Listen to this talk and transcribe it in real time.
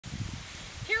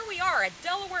are at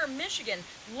Delaware, Michigan,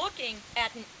 looking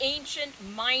at an ancient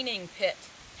mining pit.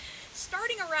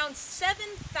 Starting around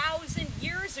 7,000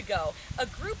 years ago, a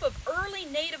group of early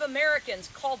Native Americans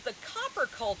called the copper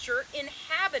culture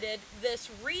inhabited this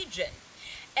region.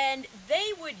 And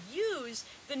they would use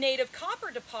the native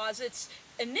copper deposits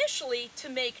initially to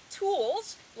make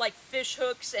tools like fish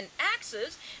hooks and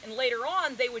axes, and later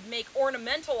on they would make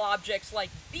ornamental objects like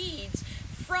beads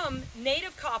from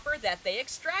native copper that they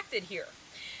extracted here.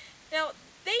 Now,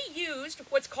 they used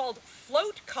what's called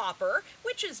float copper,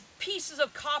 which is pieces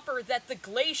of copper that the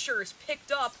glaciers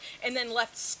picked up and then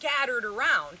left scattered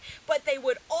around. But they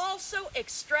would also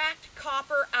extract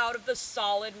copper out of the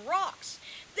solid rocks.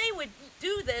 They would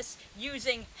do this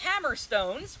using hammer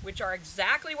stones, which are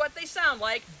exactly what they sound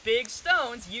like, big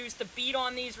stones used to beat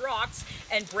on these rocks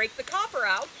and break the copper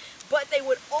out. But they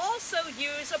would also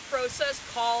use a process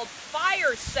called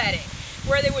fire setting,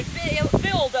 where they would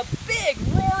build a big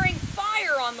roaring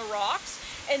fire on the rocks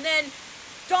and then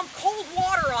dump cold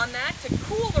water on that to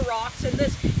cool the rocks, and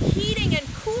this heating and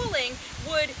cooling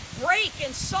would break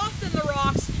and soften the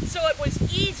rocks so it was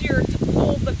easier to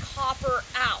pull the copper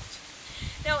out.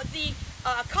 Now, the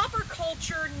copper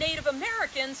culture Native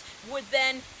Americans would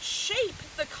then shape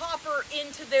the copper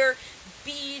into their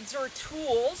beads or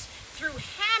tools through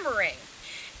hammering.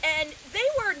 And they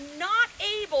were not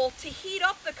able to heat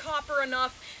up the copper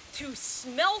enough to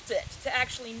smelt it, to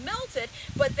actually melt it,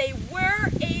 but they were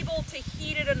able to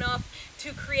heat it enough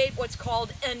to create what's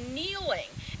called annealing.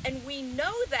 And we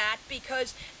know that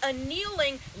because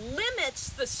annealing limits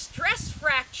the stress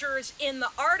fractures in the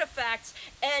artifacts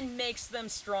and makes them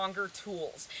stronger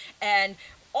tools. And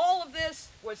all of this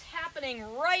was happening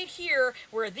right here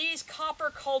where these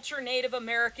copper culture Native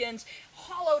Americans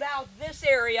hollowed out this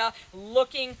area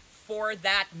looking for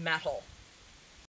that metal.